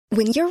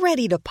When you're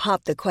ready to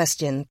pop the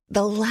question,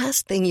 the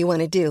last thing you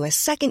want to do is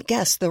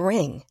second-guess the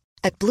ring.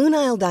 At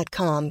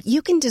BlueNile.com,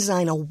 you can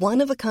design a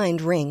one-of-a-kind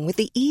ring with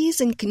the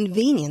ease and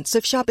convenience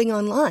of shopping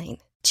online.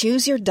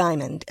 Choose your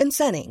diamond and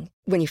setting.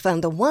 When you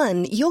find the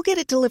one, you'll get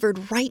it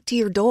delivered right to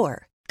your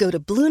door. Go to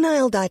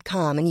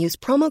BlueNile.com and use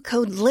promo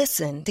code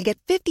LISTEN to get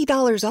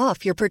 $50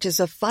 off your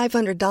purchase of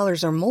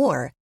 $500 or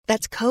more.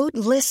 That's code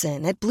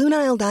LISTEN at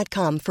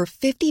BlueNile.com for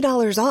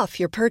 $50 off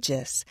your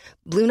purchase.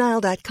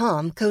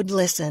 BlueNile.com, code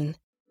LISTEN.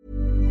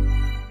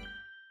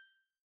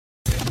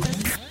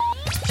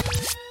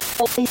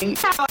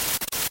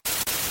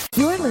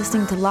 You're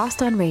listening to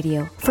Lost on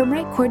Radio from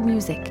Right Chord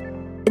Music.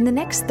 In the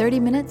next 30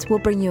 minutes, we'll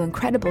bring you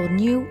incredible,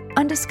 new,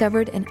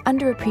 undiscovered, and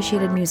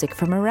underappreciated music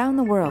from around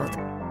the world.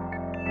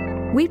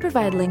 We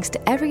provide links to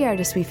every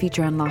artist we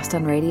feature on Lost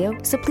on Radio,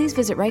 so please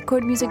visit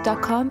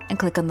rightchordmusic.com and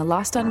click on the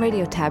Lost on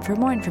Radio tab for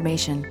more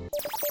information.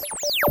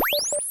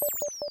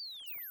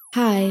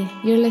 Hi,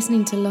 you're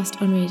listening to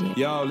Lost on Radio.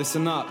 Yo,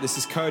 listen up. This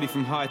is Cody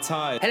from High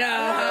Tide. Hello,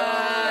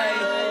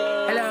 hi.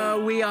 Hello,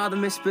 we are the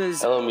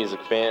Mispers. Hello, music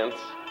fans.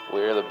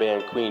 We're the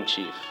band Queen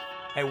Chief.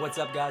 Hey, what's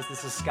up, guys?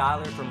 This is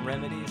Skylar from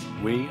Remedies.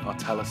 We are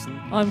Taliesin.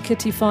 I'm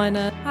Kitty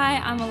Finer. Hi,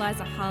 I'm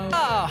Eliza Hull.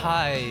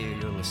 Hi,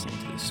 you're listening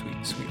to the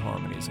sweet, sweet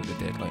harmonies of the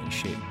Deadline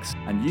Shakes.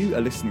 And you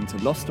are listening to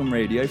Lost on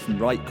Radio from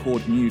Right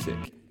Chord Music.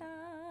 Is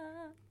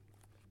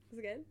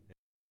it good?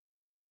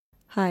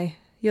 Hi,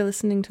 you're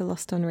listening to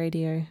Lost on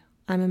Radio.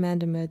 I'm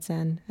Amanda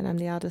Merdzan, and I'm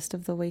the Artist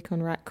of the Week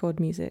on Right Chord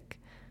Music.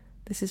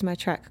 This is my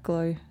track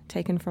Glow,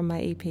 taken from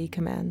my EP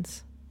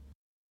Commands.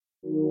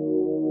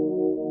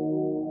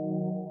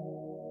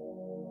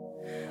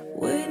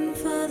 Waiting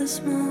for the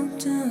smoke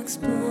to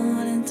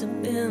explode into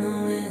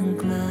billowing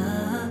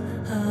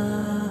clouds,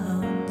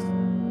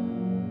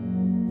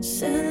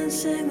 sending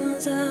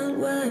signals out,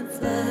 white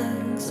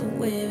flags are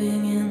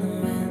waving in the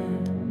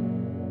wind.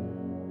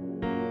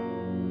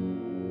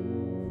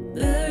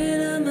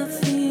 Buried at my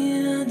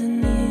feet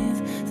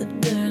underneath the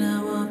dirt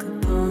I walk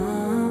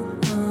upon.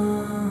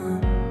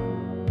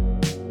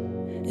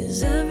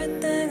 Is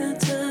everything I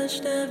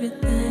touched,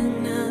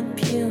 everything not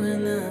pure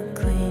and not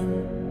clean?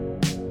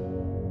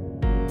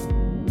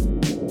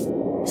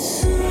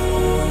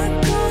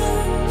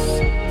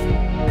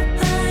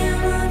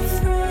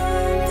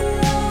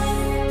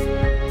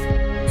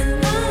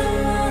 And I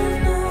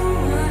wanna know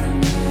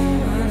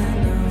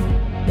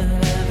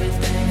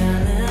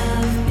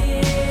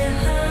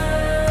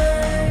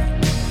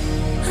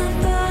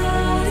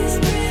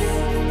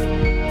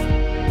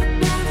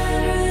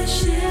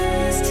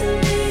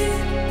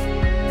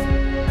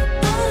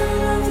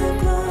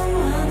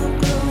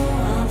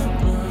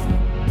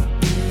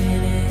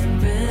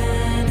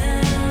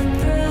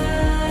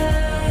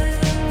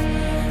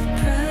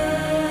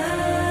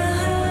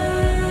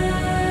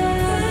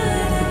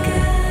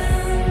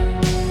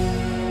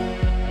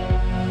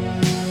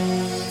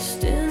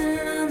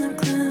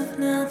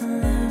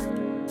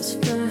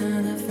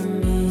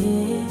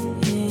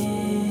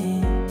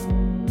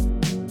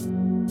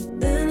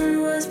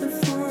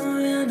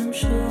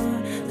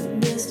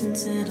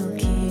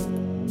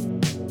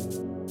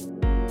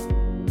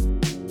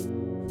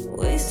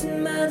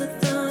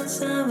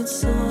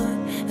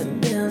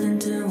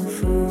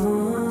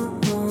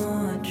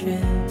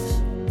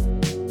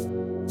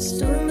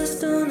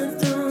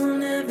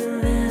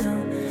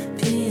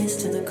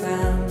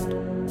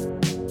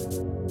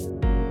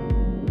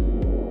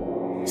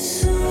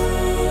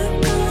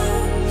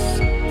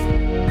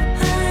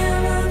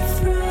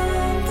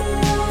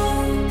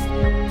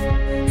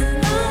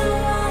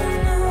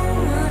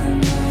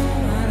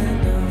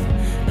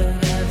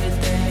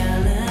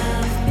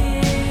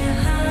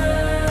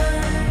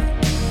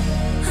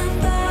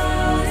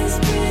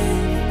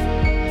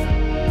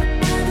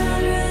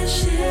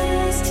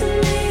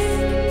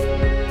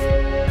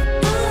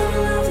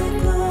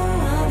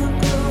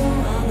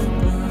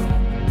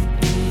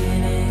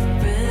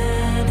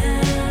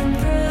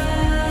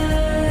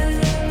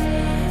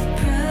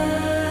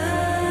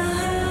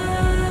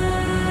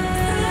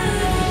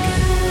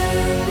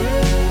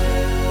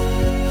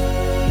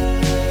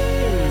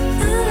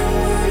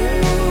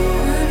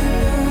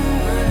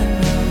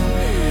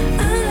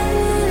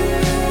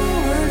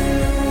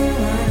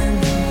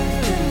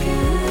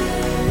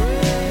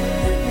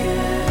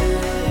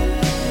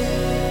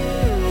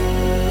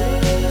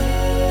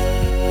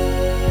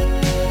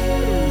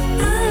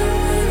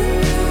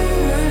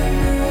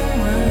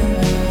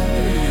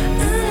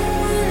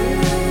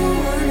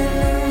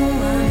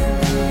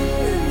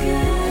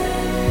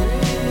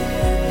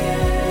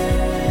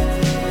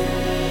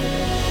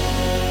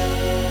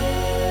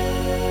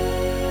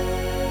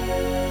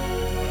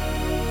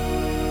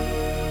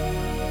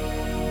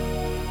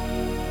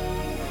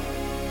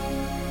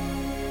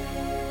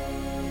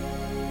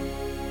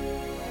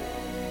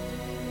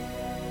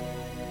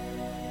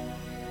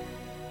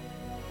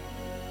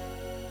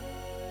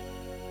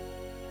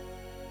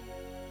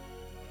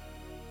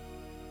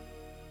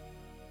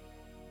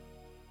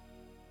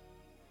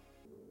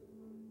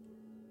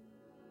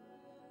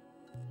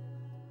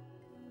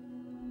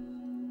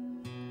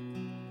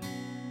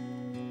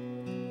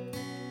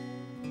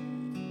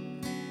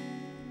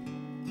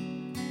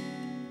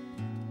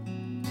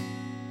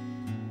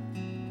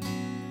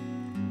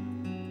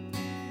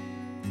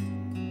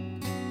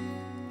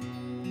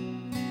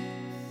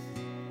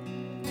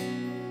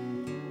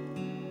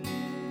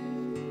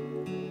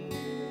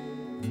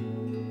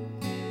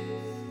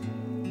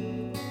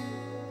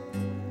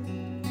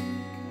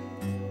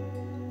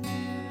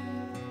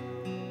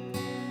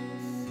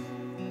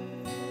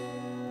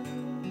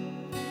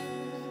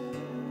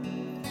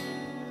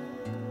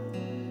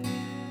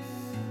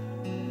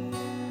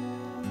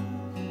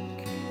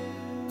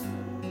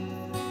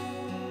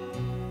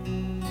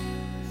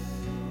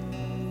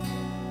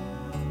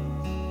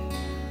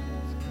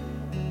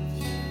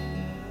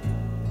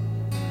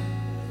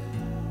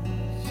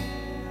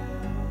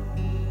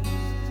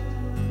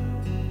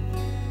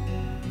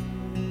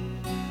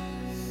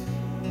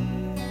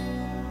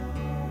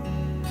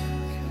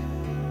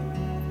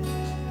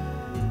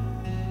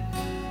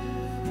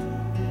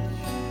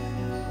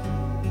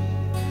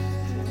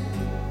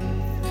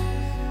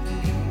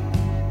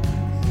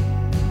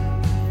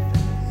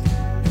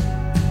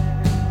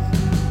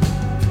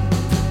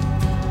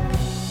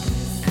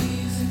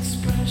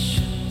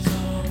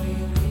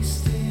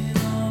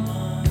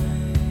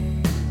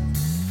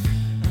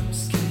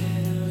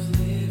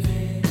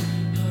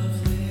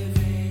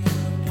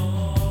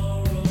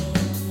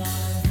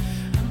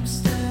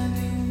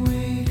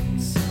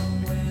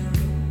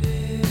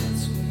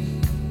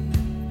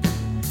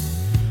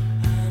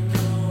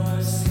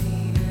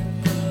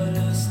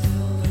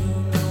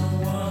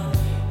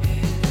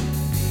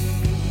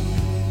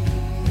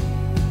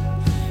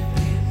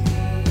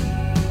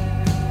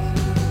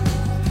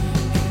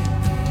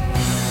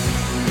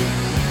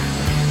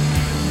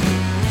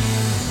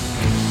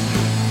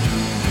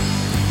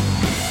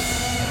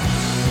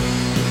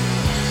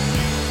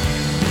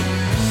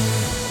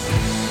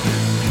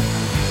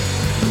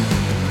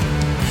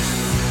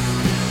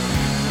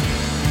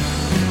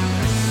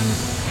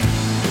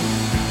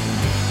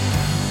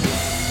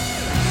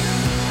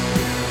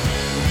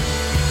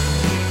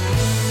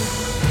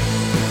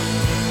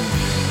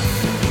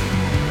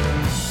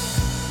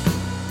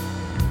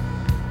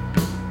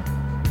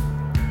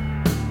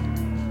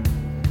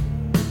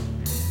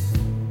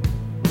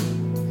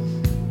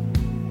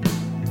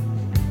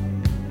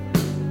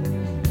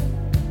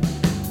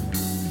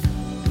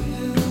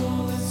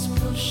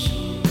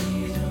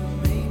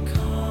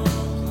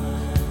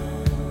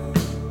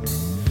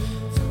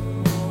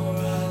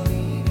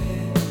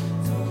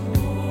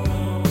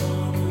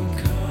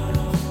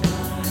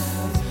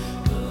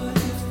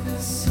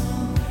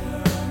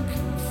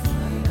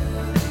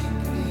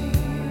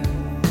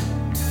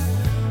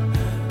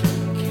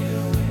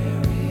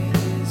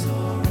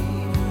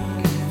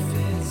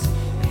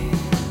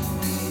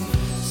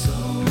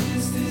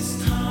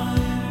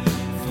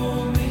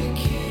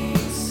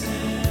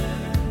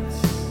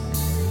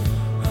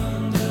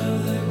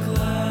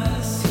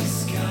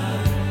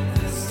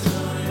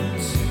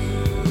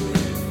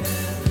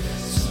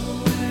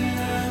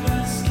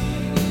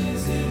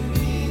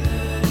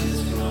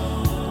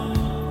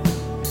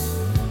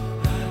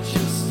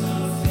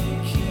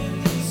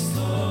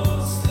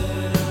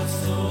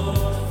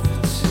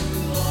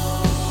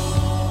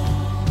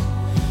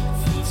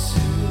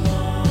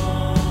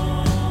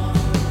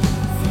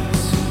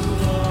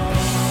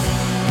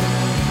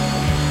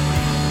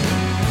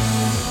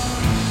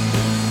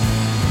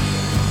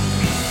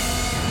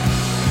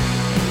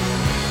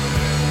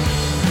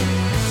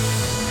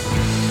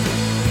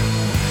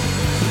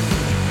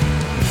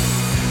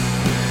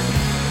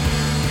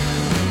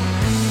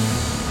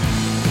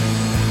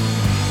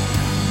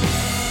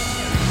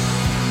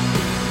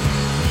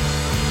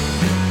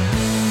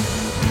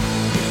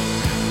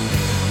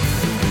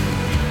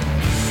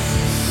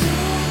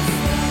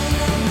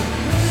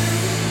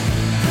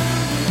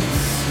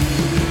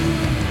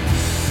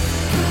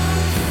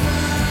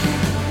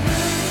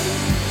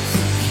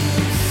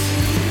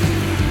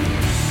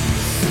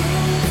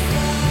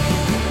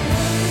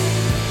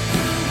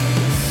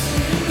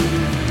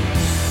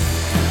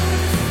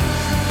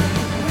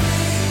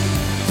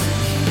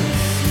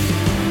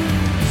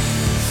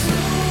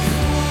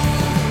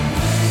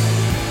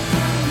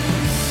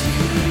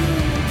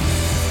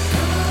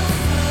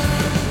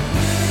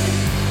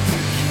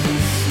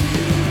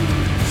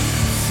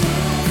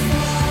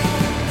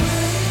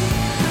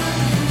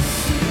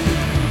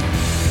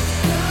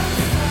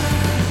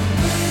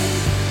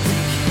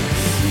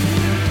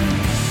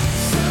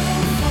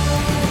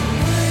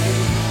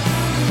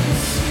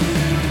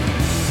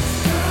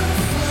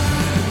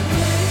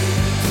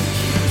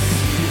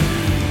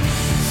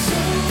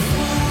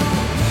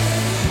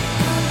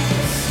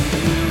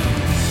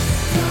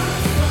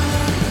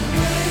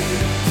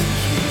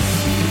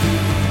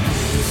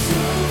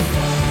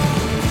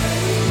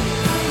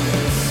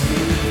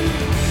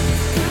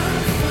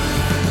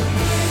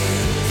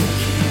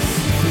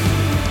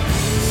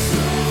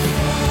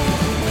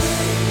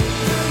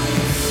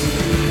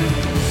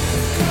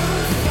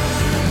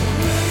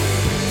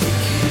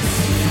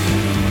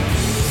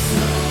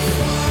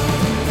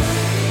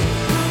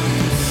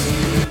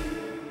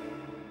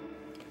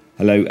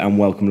Hello and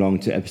welcome along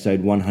to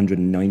episode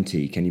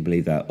 190, can you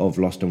believe that, of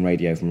Lost on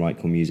Radio from Right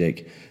Chord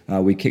Music.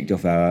 We kicked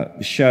off our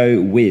show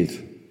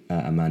with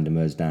Amanda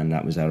Mersdan.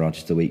 That was our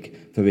Artist of the Week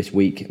for this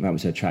week. That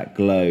was her track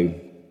Glow.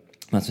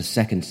 That's the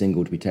second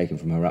single to be taken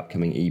from her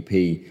upcoming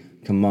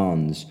EP,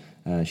 Commands.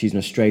 She's an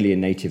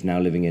Australian native now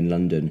living in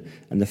London,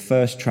 and the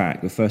first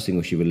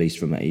single she released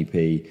from that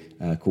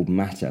EP, called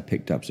Matter,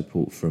 picked up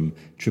support from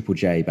Triple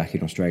J back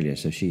in Australia,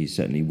 so she's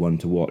certainly one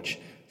to watch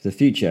for the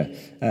future.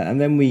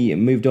 And then we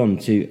moved on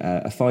to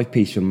a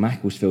 5-piece from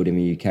Macclesfield in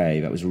the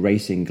UK. That was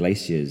Racing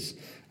Glaciers.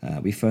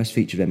 We first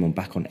featured them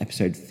back on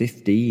episode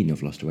 15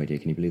 of Lost Radio,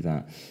 can you believe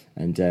that?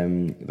 And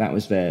that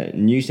was their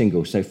new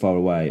single, So Far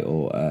Away,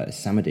 or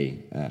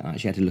Samadhi. I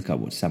actually had to look up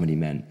what Samadhi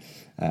meant.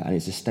 And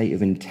it's a state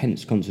of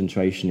intense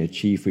concentration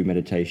achieved through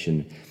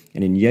meditation.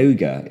 And in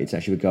yoga, it's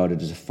actually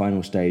regarded as a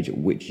final stage at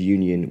which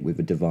union with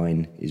the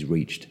divine is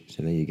reached.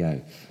 So there you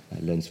go.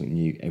 Learn something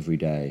new every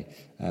day.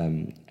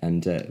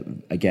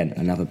 Again,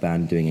 another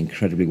band doing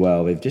incredibly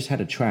well. They've just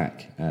had a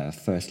track,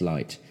 First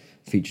Light,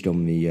 featured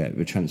on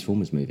the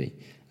Transformers movie.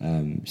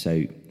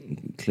 So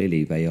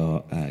clearly they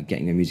are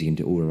getting their music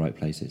into all the right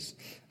places.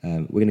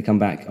 We're going to come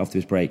back after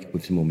this break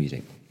with some more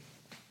music.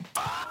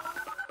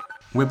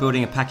 We're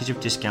building a package of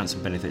discounts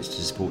and benefits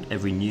to support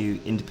every new,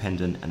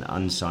 independent and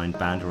unsigned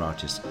band or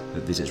artist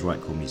that visits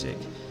Right Chord Music.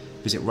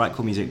 Visit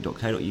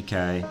rightchordmusic.co.uk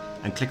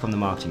and click on the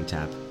marketing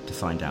tab to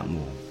find out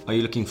more. Are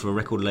you looking for a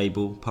record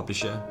label,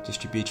 publisher,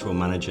 distributor or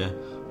manager,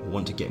 or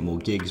want to get more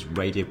gigs,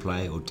 radio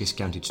play or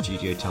discounted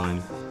studio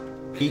time?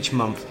 Each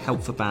month,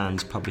 Help for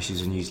Bands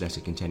publishes a newsletter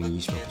containing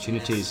useful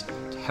opportunities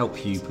to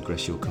help you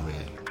progress your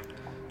career.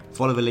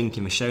 Follow the link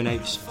in the show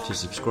notes to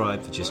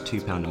subscribe for just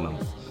 £2 a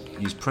month.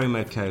 Use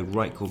promo code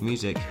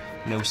RightChordMusic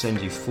and they'll send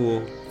you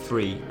 4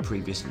 free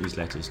previous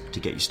newsletters to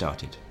get you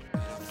started.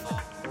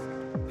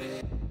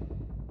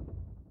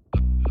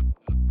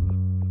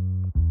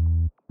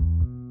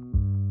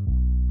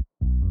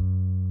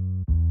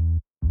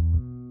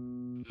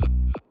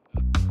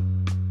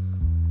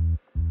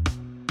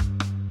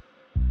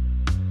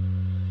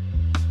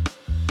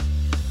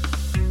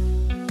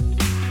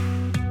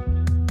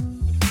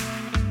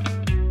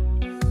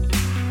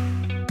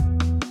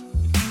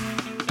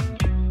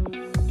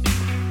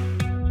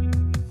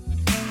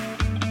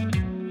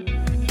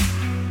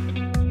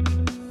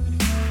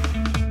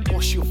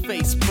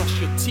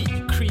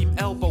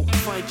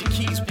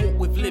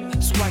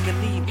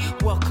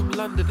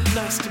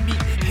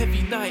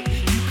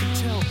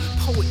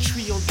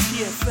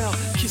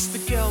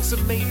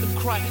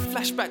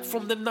 Flashback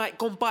from the night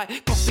gone by.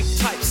 Gothic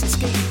types in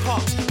skating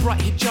parks,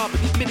 bright hijab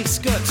and mini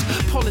skirts.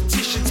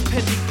 Politicians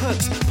pending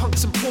perks,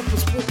 punks and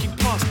paupers walking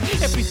past.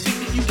 Everything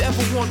that you'd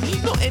ever want,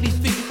 not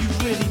anything that you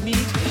really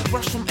need.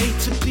 Rush from A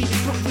to B,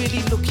 but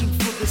really looking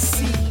for the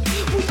C.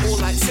 We all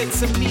like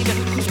sense of meaning,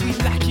 cause we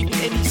lacking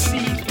any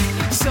seed.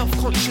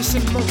 Self-conscious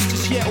and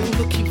monsters, yeah, all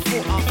looking for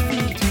our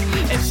feed.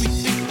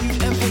 Everything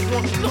you'd ever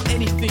want, not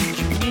anything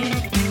you need.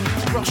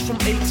 Rush from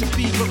A to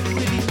B, but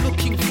really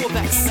looking for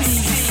that C.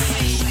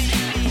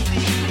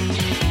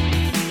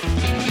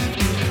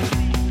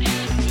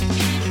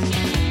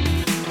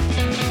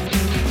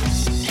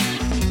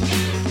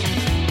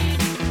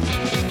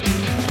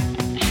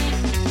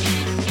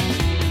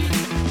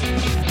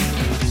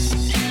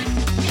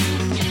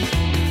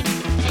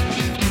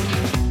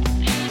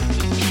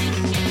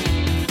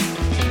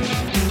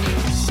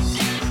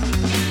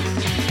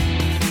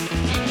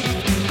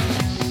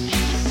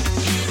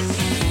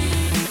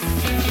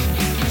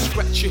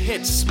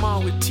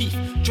 Smile with teeth,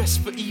 dress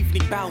for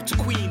evening, bow to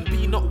queen.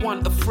 Be not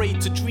one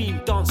afraid to dream,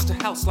 dance to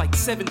house like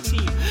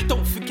 17.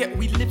 Don't forget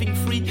we living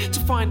free to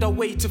find our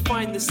way, to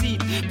find the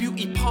seed.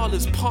 Beauty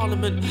parlours,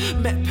 parliament,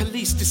 met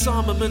police,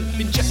 disarmament.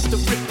 Inject the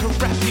ripper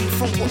rapping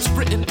from what's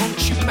written on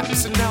tube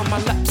maps. And now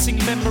my lapsing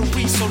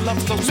memory, so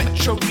love those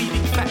metro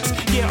reading facts.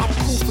 Yeah, I'm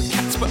cool for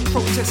cats, but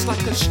protest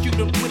like a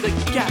student with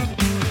a gap.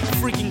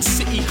 Frigging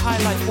city high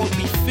life won't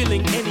be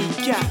filling any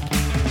gap.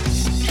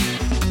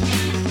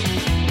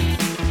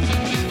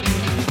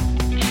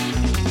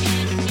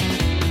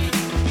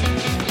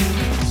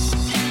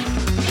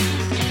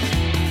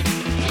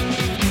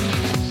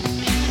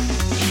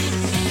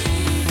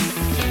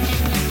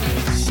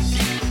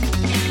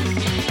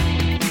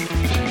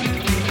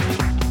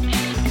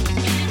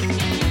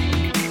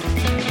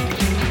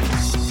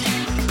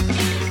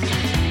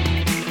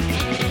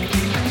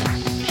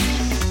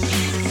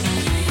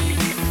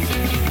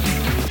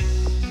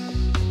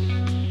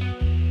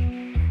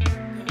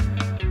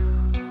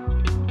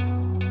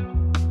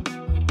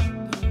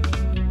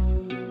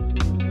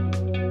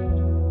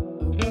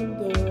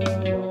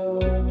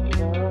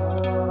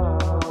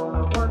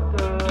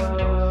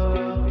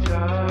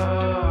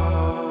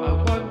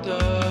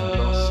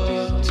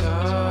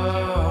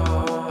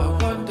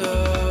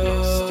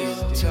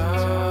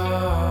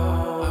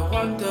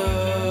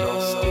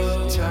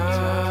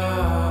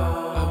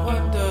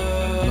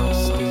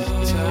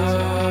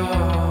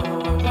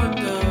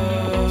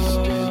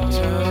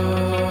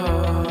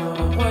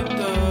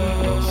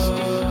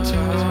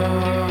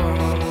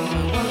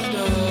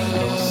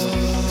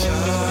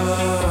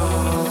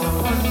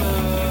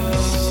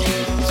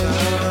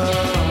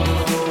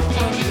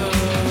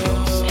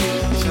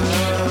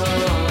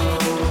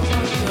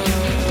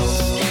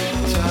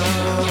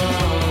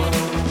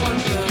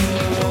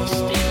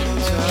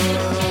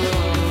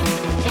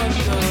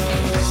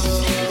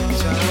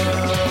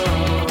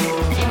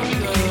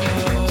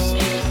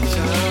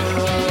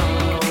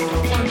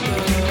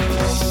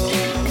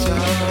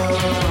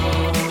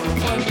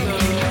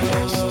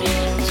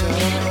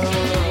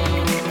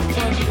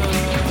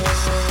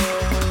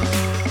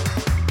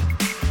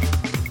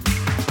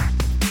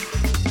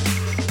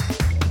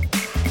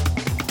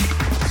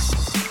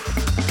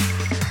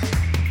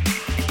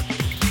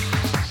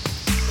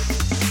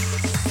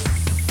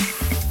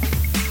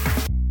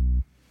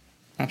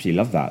 Absolutely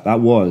love that.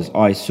 That was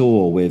I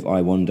Saw with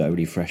I Wonder, a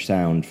really fresh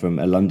sound from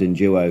a London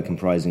duo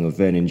comprising of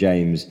Vernon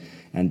James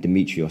and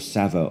Dimitrios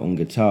Sava on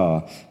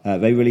guitar.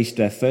 They released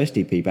their first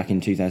EP back in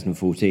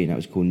 2014. That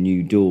was called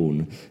New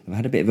Dawn. They've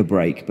had a bit of a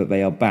break, but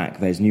they are back.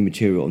 There's new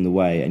material on the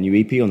way, a new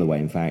EP on the way,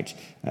 in fact.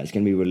 It's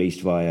going to be released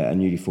via a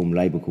newly formed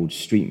label called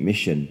Street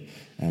Mission,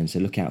 and so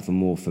look out for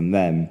more from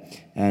them.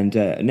 And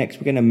next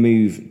we're going to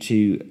move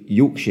to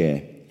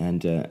Yorkshire,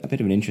 and a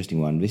bit of an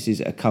interesting one. This is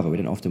a cover. We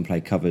don't often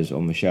play covers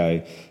on the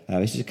show.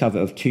 This is a cover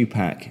of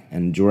Tupac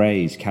and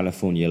Dre's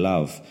California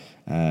Love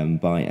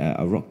by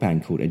a rock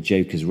band called A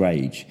Joker's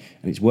Rage.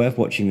 And it's worth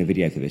watching the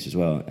video for this as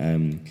well.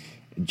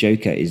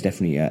 Joker is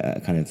definitely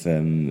a kind of,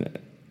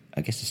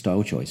 I guess, a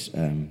style choice.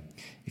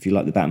 If you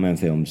like the Batman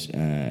films,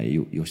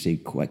 you'll see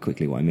quite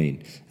quickly what I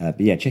mean. But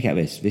yeah, check out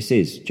this. This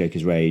is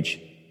Joker's Rage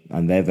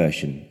and their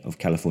version of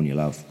California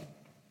Love.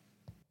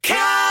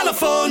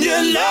 California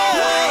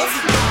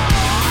Love.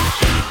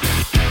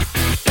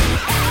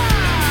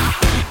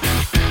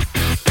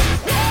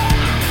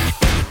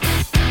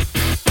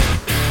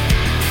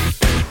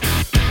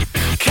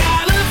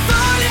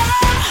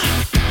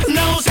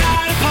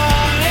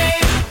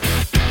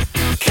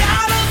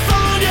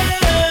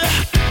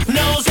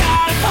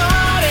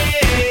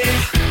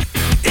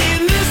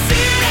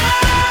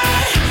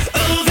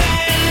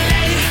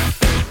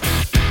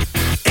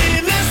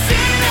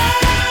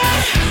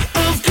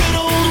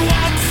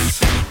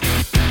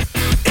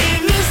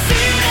 In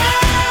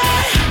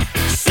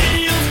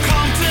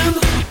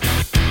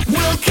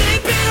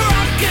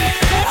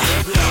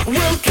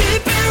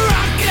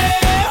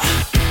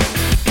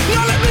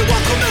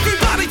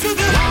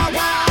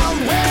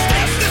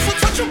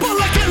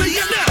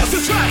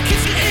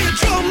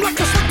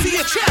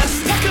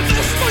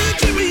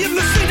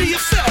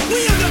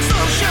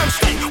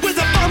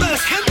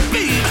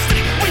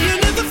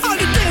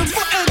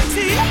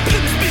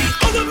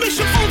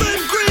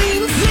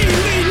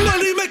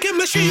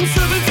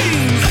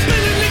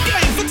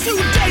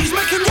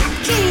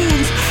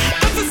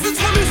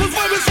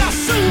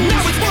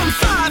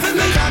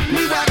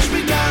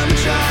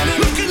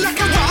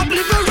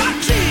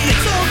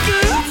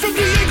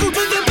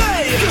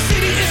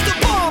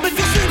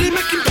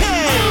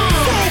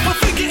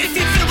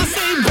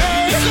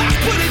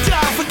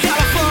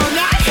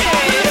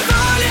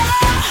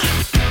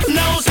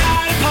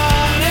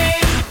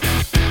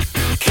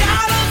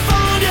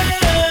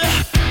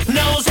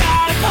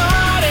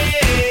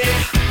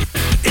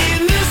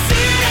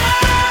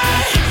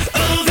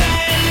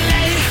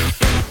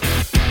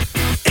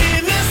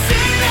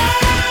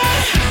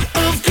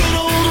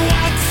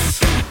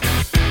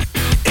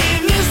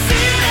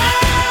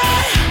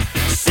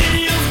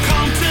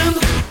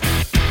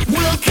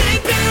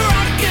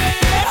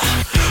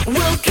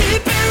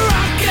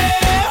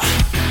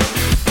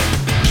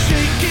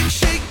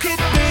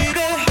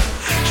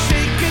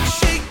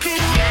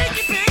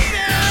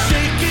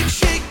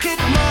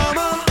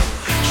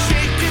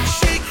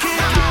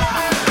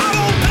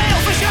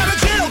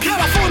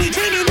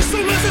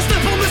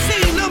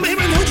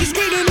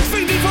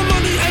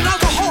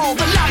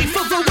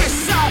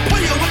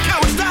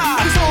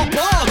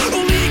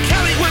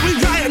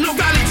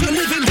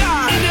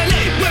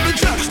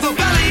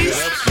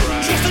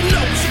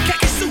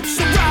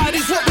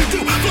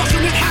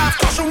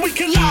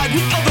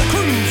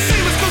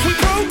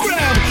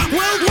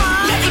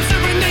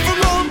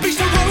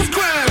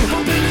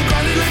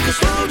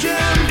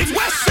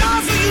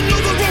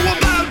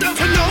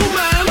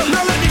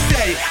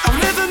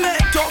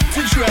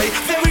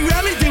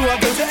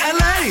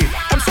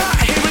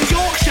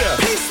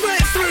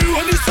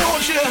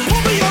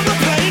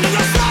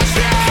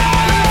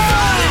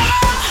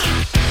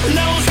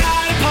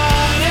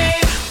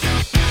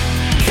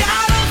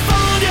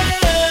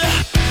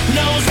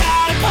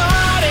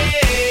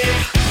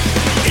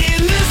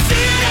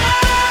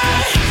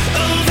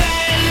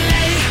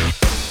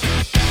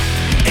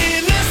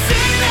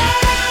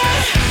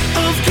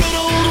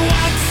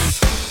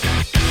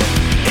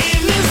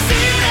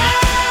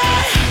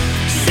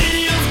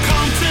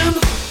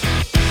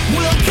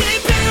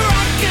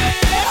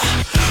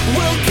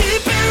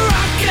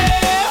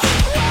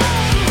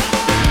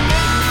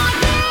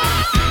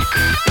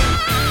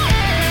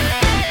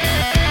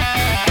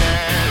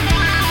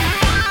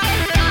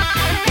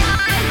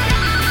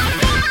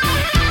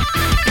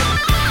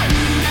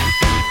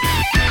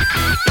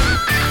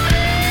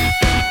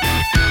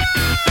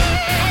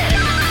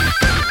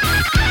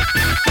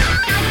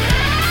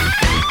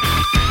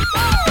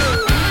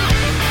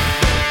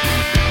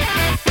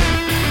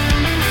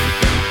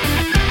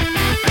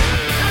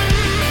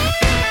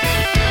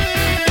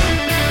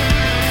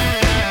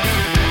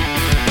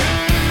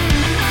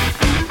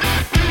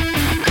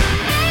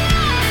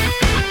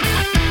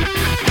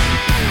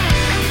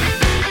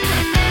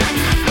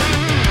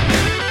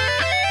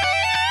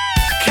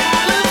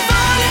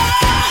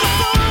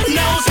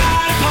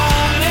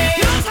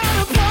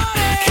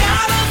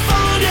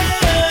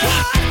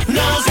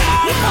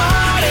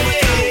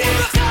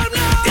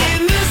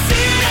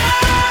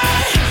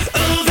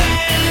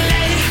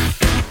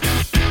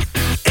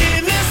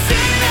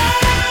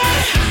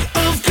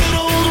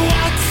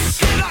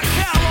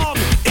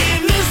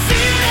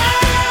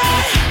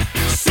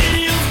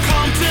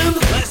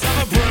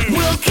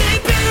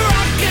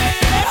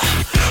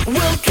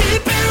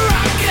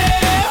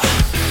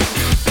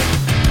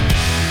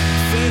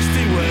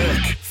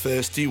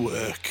thirsty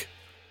work.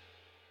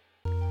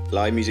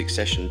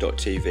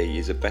 LiveMusicSession.tv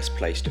is the best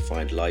place to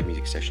find live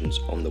music sessions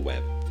on the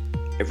web.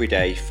 Every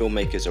day,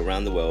 filmmakers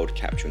around the world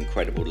capture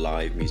incredible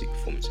live music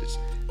performances,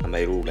 and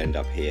they all end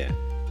up here.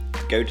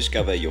 Go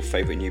discover your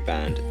favourite new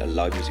band at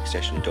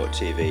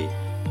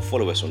LiveMusicSession.tv or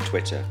follow us on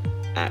Twitter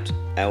at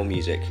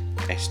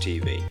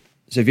LMusicSTV.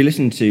 So if you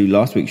listened to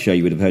last week's show,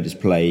 you would have heard us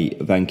play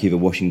Vancouver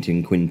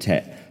Washington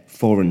Quintet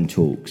Foreign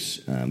Talks.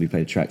 We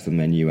played a track from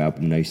their new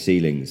album No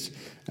Ceilings,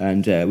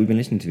 and we've been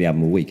listening to the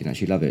album all week and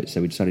actually love it,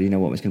 so we decided, you know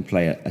what, we're going to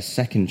play a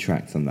second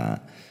track from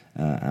that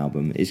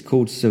album. It's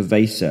called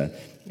Cerveza.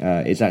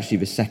 It's actually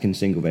the second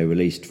single they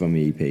released from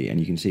the EP, and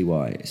you can see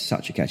why. It's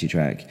such a catchy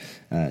track,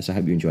 so I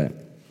hope you enjoy it.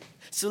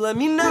 So let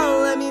me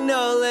know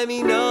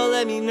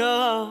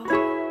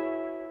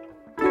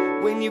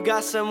when you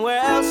got somewhere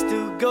else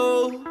to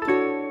go.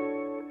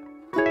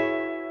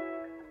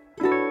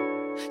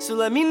 So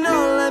let me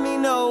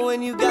know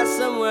when you got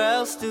somewhere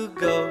else to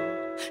go.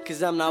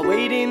 'Cause I'm not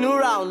waiting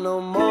around no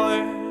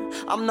more.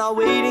 I'm not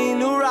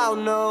waiting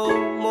around no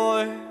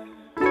more.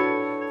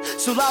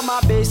 So loud my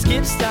bass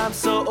skips time,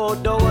 so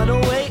don't wanna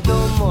wait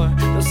no more.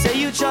 Don't say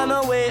you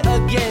tryna wait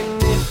again.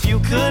 If you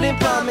couldn't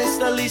promise,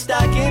 the least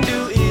I can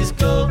do is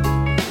go.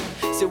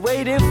 So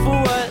waiting for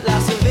what? La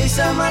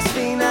cerveza más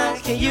fina.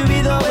 Can you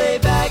be the way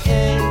back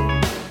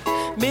in?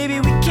 Maybe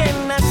we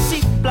cannot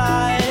see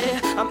fly.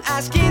 I'm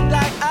asking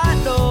like I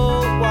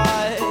know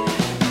why.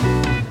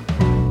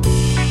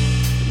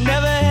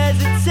 Never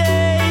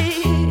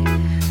hesitate.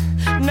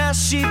 Now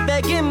she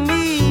begging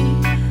me,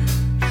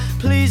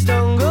 please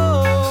don't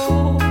go.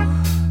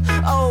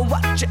 Oh,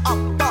 watch it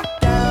up, up,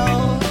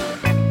 down.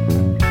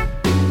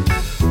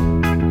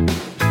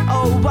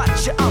 Oh,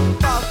 watch it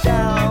up, up,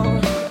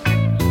 down.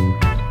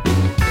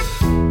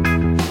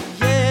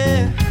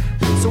 Yeah.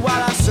 So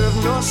while I surf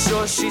North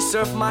Shore, she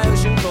surf my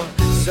ocean core.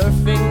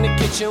 Surf in the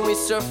kitchen, we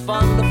surf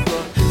on the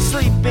floor.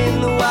 Sleep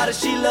in the water,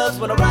 she loves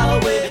when I ride her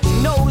with.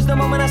 She knows the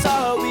moment I saw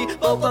her, we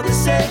both felt the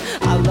same.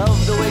 I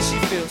love the way she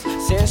feels,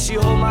 since she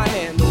hold my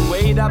hand. The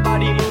way that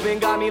body moving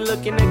got me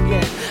looking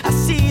again. I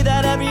see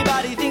that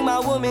everybody think my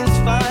woman's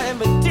fine,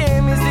 but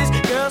damn is this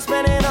girl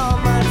spending all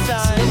my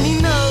time. Let me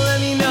know, let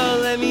me know,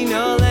 let me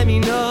know, let me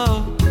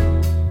know.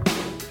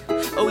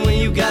 Oh, when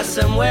you got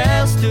somewhere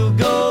else to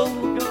go.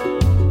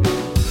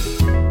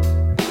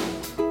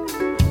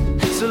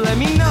 So let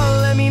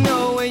me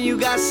know when you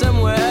got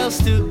somewhere else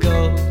to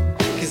go.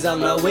 'Cause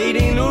I'm not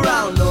waiting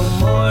around no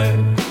more.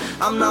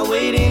 I'm not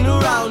waiting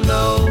around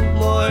no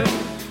more.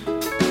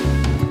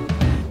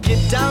 Get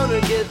down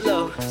or get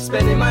low,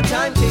 spending my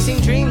time chasing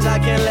dreams I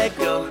can't let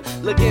go.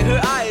 Look in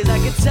her eyes, I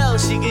could tell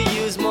she could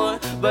use more.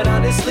 But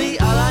honestly,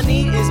 all I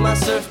need is my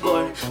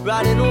surfboard.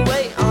 Riding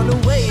away, on the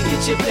way,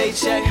 get your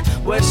paycheck.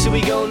 Where should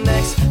we go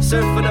next?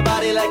 Surfing a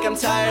body like I'm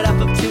tired up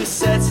of 2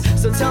 sets.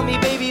 So tell me,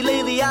 baby,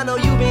 lately I know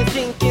you've been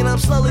thinking. I'm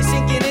slowly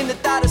sinking in the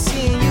thought of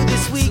seeing you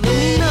this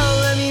weekend. So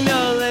let me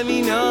know, let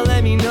me know,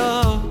 let me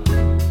know.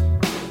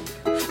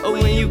 Oh,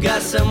 when you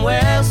got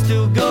somewhere else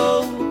to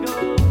go.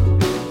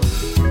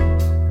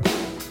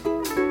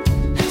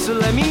 So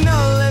let me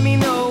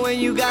know when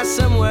you got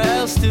somewhere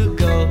else to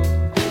go.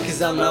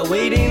 'Cause I'm not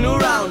waiting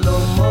around no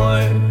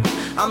more.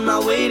 I'm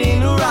not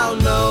waiting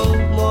around no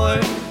more.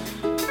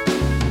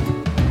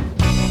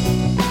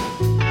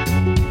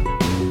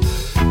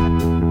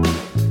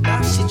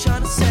 Now she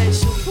tryna say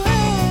she'll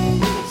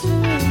wait for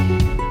me.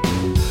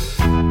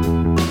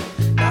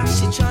 Now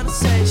she tryna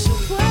say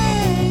she'll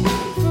wait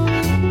for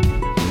me.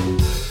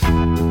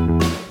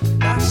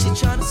 Now she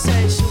tryna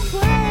say she'll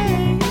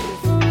wait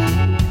for me.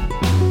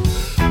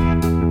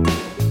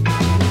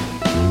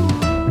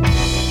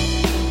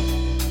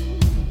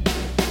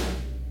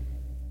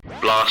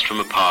 Blast from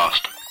the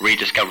past,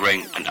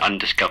 rediscovering an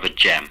undiscovered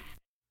gem.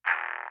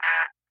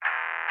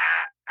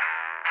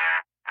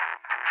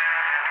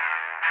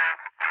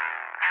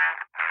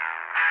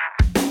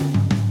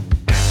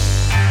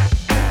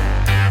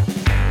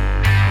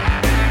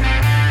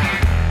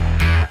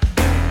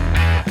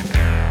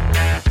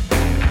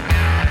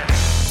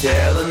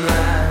 Telling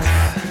lies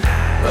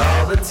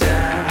all the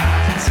time.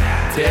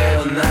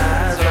 Telling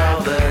lies all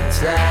the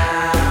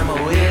time.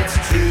 Oh, it's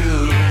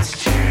true. It's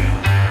true.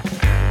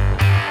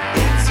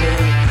 It's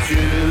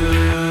true.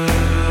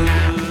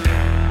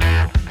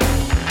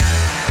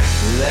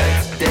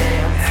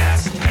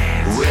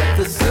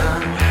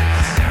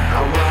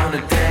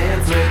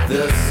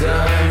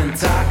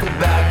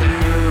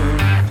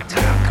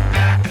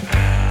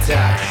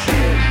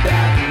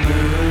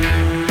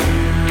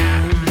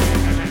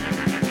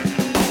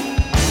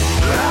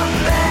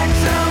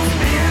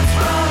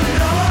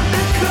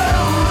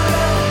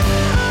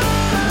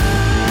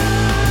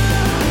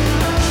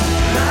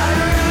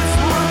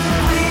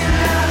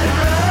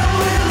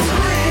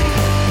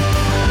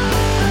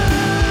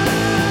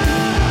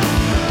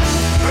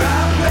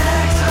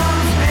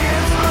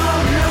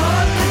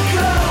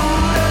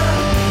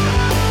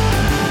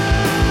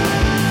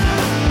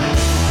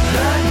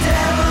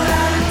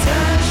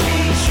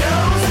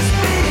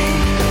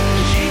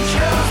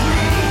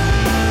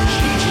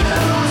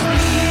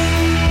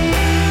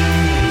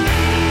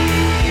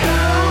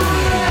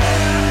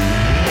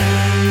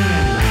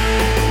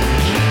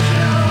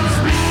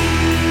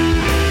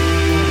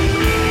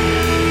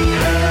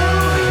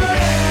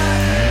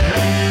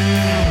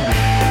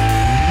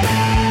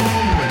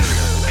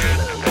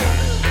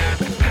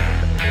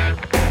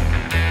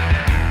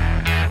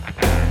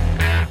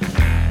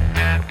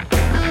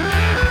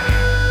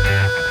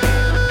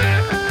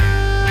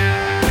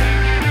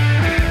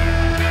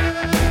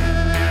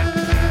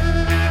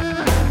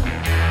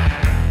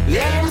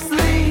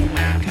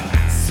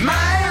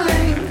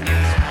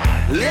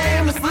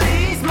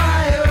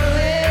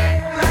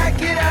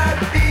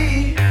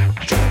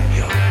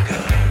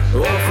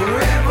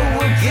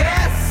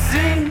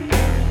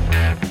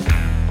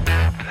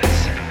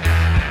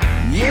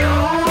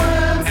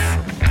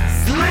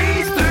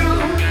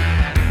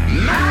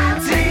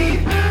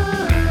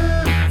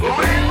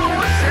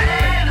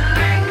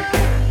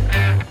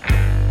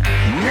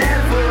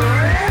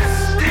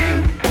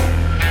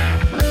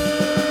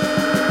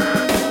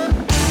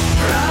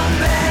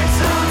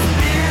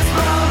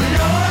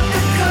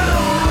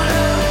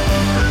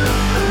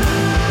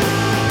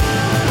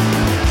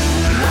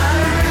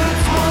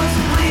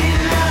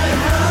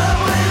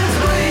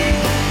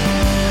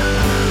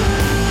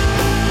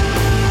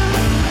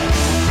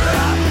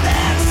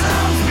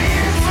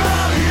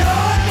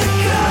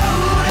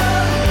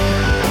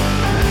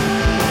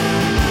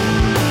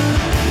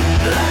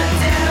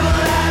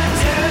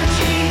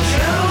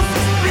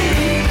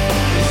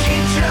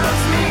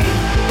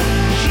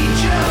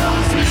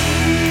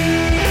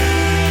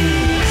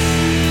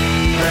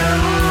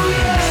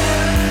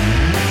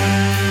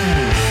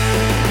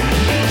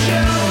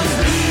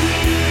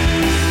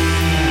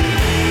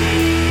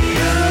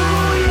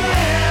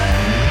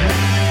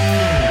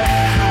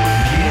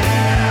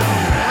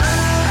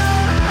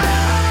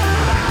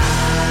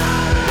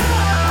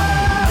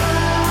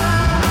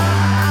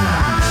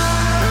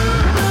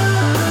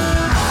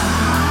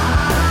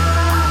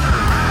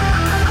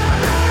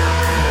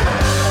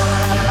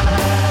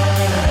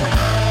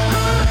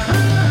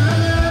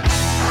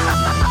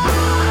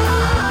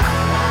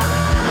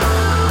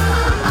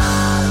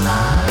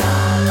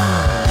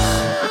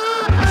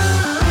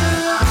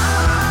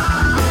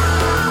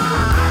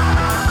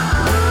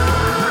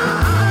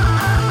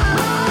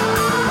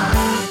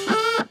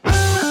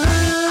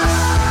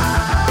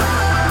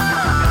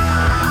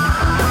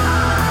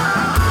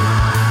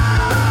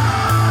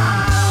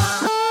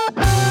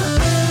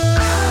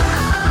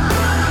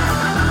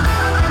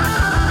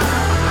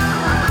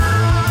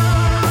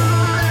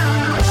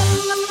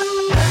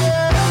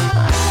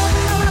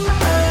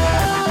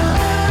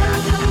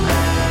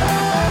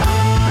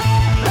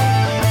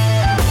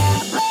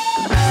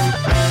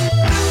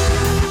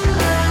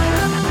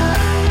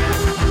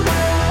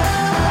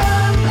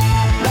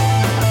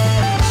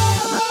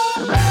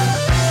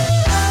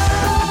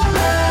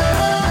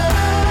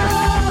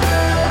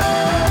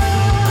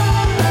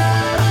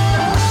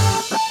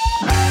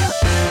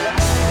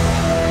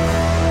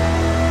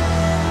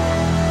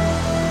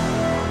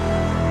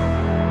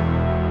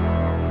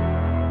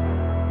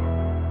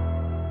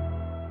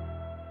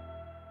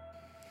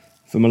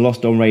 From a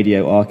Lost on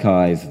Radio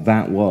archive,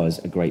 that was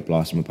a great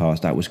blast from the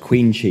past. That was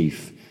Queen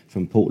Chief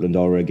from Portland,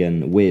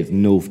 Oregon, with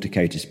North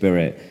Dakota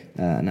Spirit.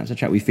 And that's a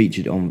track we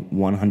featured on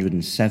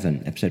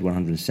episode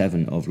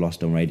 107 of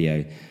Lost on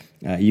Radio.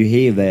 You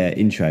hear their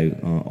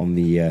intro on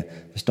the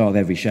start of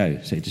every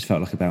show, so it just felt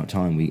like about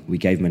time we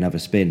gave them another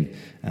spin.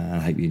 I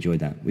hope you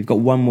enjoyed that. We've got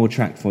one more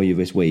track for you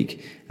this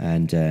week,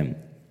 and where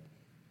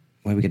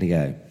are we going to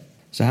go?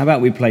 So how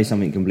about we play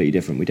something completely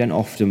different? We don't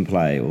often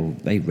play, or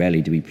very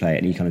rarely do we play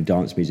any kind of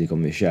dance music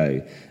on this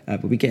show,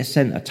 but we get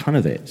sent a ton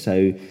of it,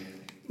 so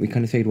we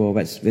kind of figured, well,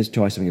 let's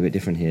try something a bit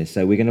different here.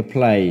 So we're going to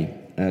play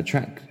a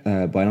track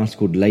by an artist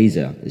called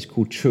Laser. It's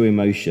called True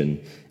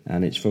Emotion,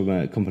 and it's from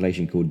a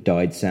compilation called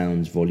Died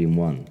Sounds Volume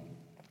 1.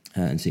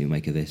 And see what you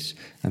make of this.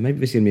 Maybe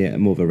this is going to be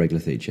more of a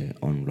regular feature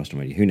on Lost on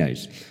Radio. Who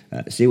knows?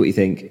 See what you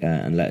think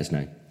and let us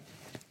know.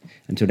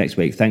 Until next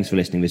week, thanks for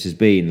listening. This has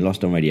been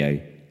Lost on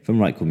Radio from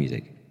Right Cool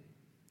Music.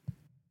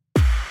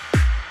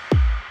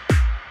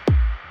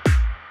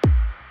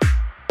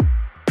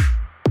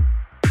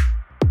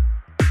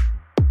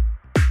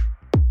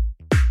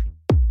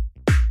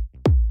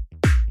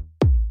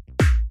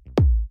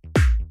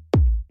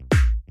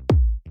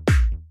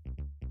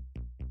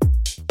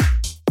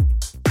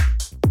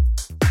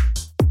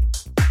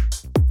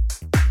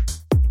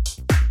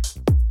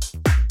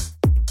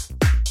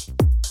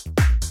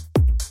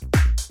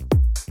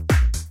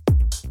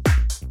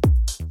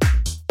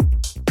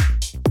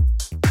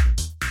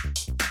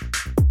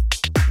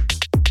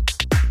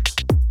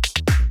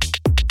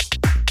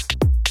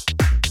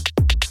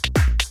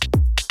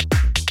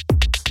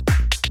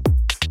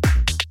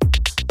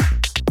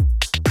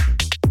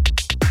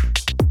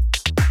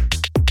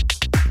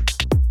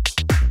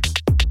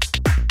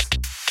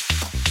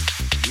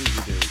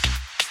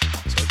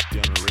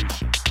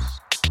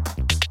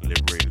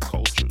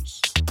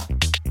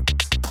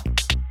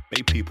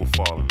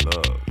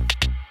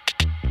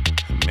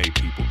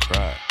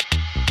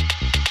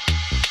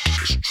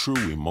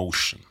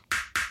 Emotion.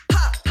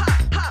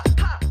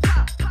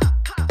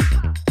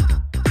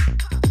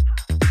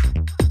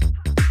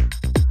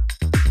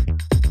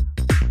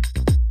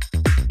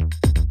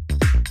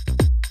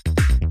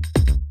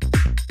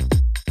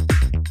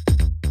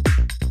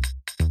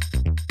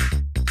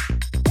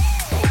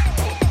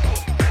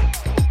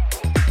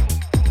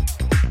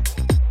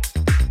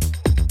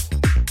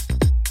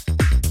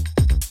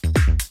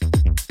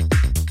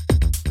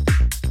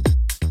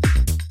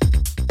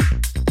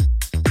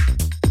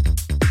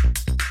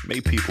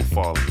 Make people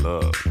fall in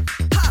love.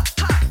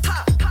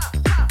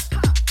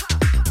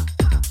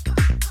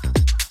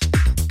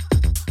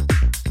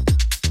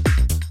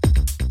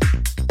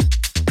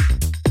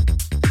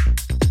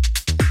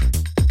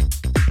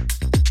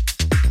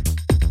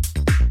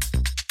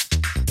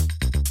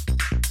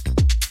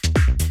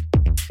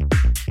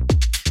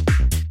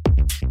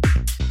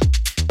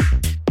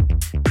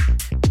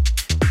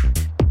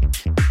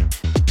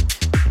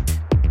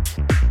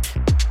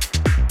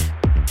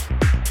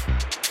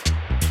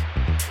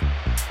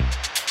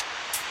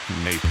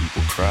 Make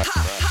people cry.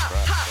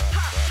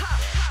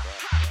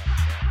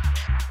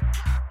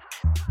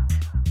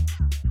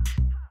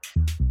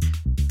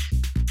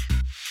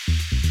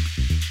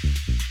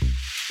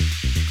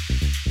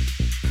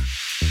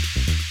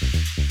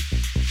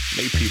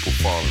 Make people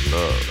fall in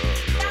love.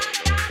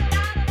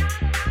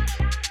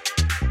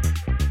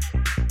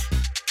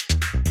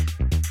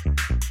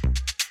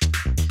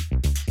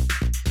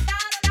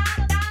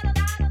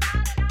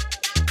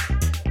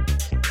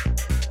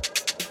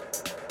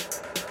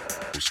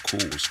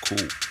 It's cool.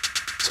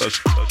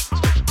 Touch.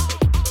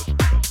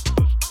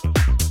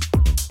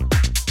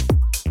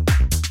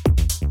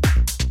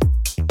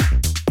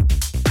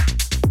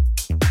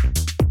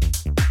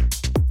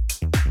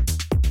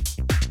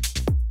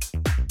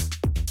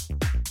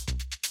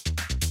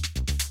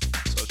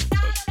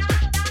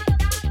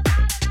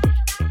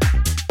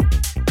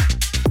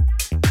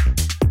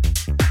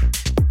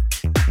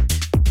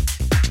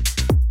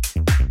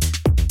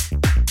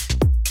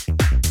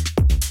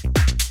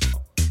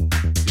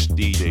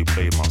 DJ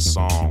play my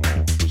song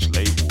on which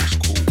label is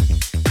cool.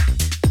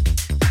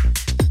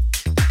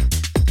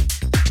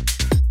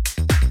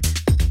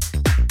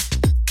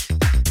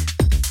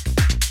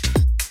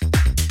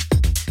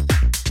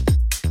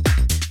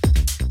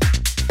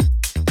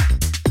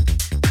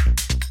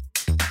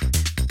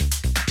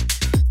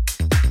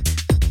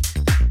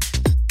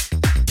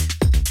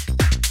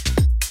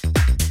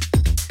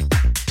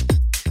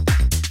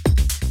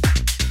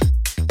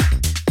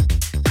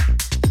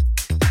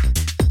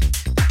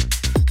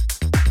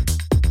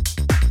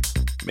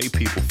 Make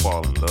people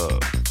fall in love.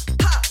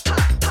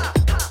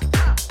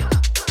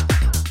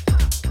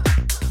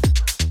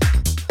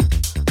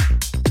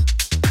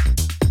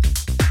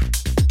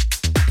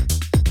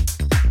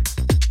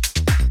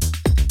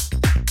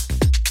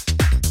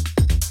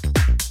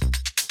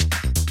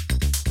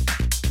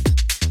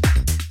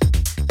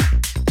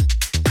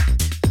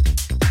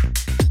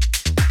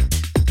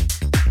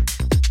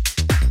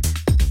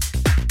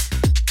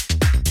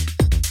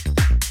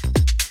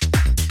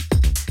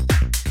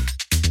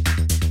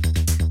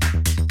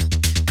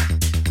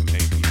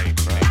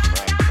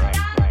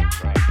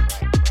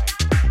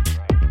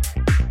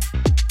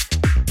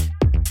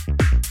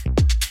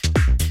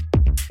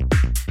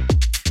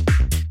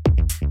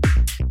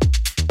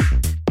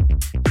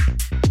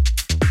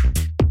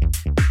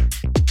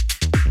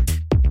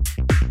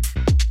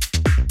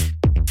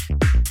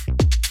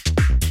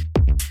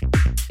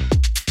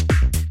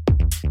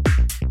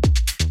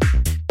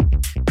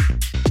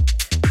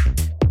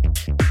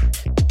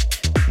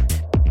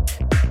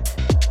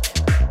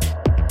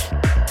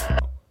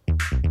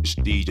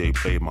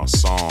 play my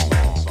song.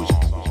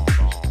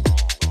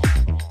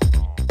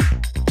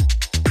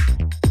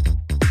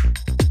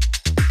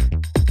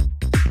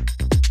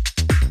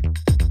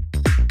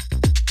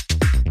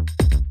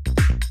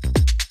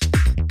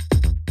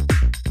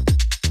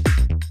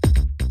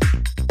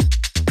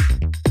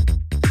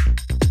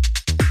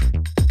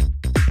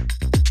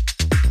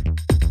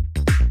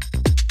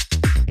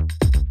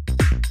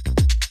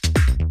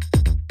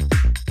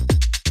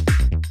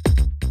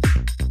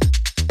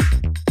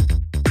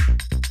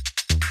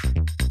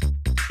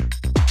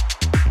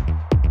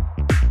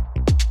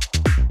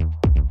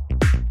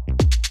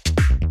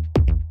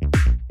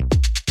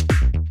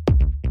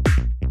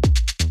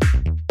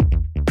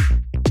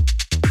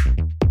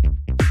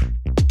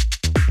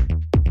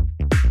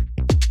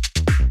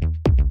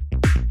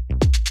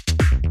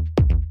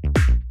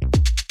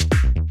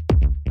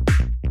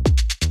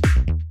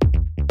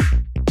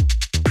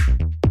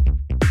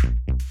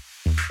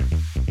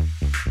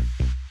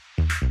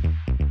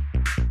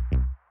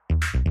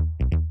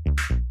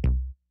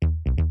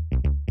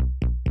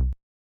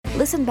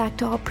 Listen back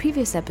to all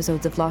previous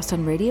episodes of Lost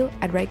on Radio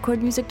at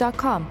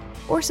rightchordmusic.com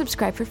or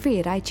subscribe for free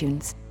at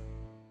iTunes.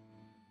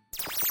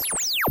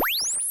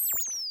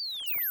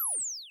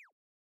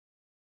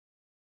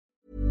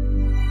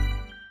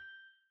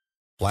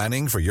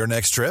 Planning for your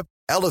next trip?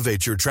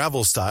 Elevate your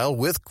travel style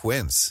with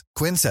Quince.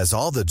 Quince has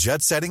all the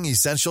jet-setting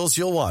essentials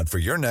you'll want for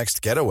your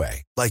next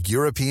getaway, like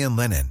European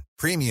linen,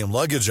 premium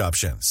luggage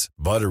options,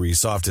 buttery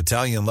soft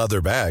Italian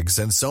leather bags,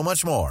 and so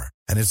much more.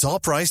 And it's all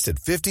priced at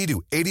 50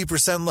 to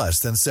 80% less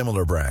than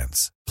similar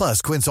brands.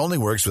 Plus, Quince only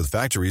works with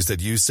factories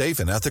that use safe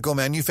and ethical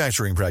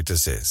manufacturing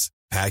practices.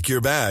 Pack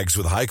your bags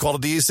with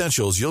high-quality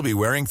essentials you'll be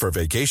wearing for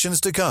vacations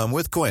to come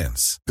with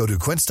Quince. Go to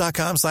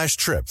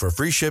quince.com/trip for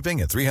free shipping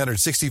and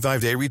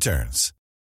 365-day returns.